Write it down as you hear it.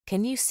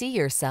Can you see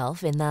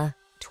yourself in the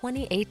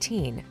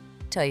 2018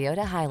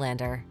 Toyota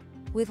Highlander?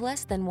 With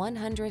less than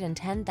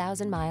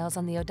 110,000 miles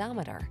on the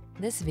odometer,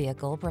 this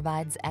vehicle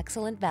provides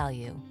excellent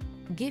value.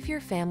 Give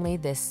your family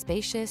this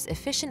spacious,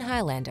 efficient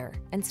Highlander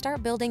and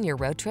start building your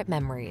road trip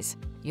memories.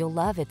 You'll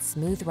love its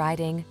smooth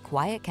riding,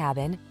 quiet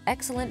cabin,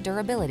 excellent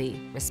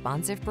durability,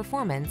 responsive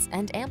performance,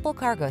 and ample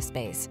cargo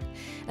space,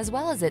 as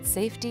well as its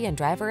safety and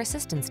driver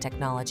assistance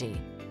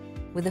technology.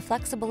 With a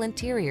flexible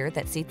interior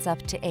that seats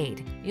up to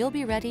 8, you'll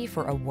be ready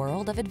for a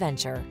world of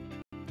adventure.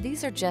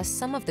 These are just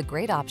some of the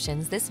great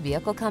options this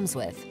vehicle comes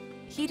with: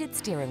 heated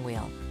steering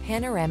wheel,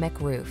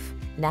 panoramic roof,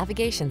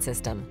 navigation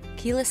system,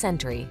 keyless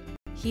entry,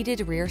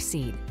 heated rear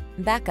seat,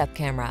 backup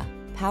camera,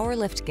 power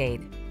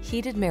liftgate,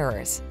 heated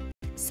mirrors,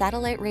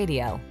 satellite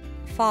radio,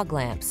 fog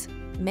lamps.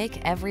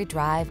 Make every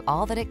drive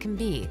all that it can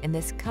be in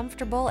this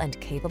comfortable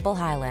and capable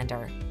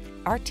Highlander.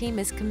 Our team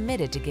is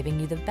committed to giving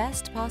you the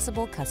best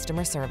possible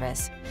customer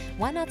service.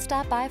 Why not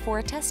stop by for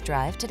a test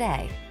drive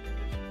today?